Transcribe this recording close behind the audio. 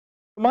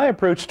My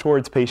approach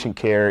towards patient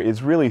care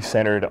is really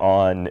centered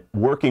on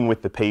working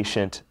with the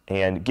patient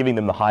and giving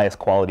them the highest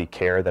quality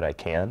care that I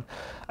can.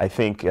 I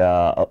think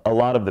a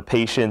lot of the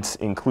patients,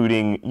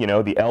 including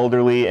the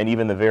elderly and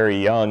even the very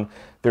young,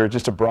 there are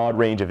just a broad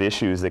range of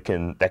issues that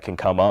can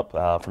come up,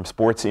 from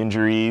sports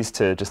injuries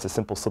to just a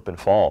simple slip and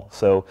fall.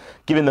 So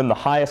giving them the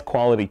highest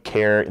quality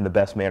care in the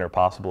best manner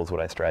possible is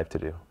what I strive to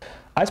do.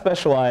 I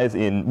specialize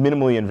in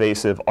minimally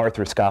invasive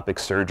arthroscopic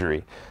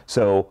surgery.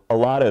 So a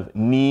lot of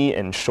knee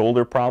and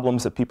shoulder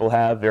problems that people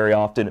have, very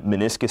often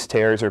meniscus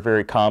tears are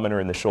very common, or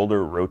in the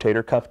shoulder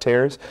rotator cuff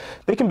tears.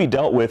 They can be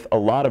dealt with a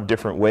lot of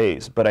different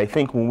ways, but I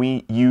think when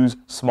we use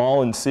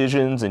small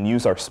incisions and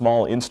use our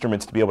small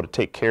instruments to be able to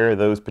take care of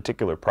those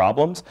particular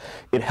problems,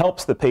 it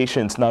helps the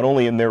patients not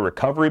only in their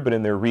recovery but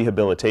in their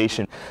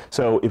rehabilitation.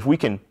 So if we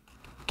can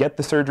get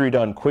the surgery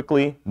done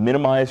quickly,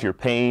 minimize your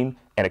pain,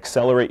 and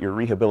accelerate your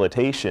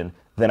rehabilitation,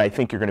 then I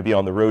think you're going to be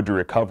on the road to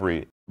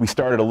recovery. We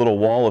started a little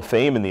wall of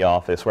fame in the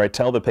office where I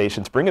tell the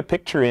patients, bring a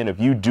picture in of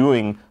you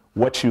doing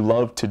what you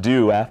love to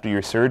do after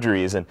your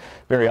surgeries, and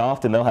very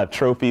often they'll have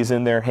trophies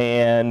in their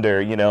hand,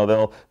 or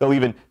they'll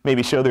even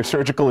maybe show their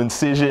surgical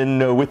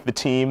incision with the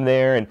team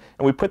there, and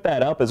we put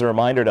that up as a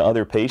reminder to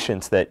other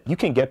patients that you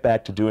can get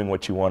back to doing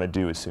what you want to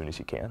do as soon as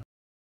you can.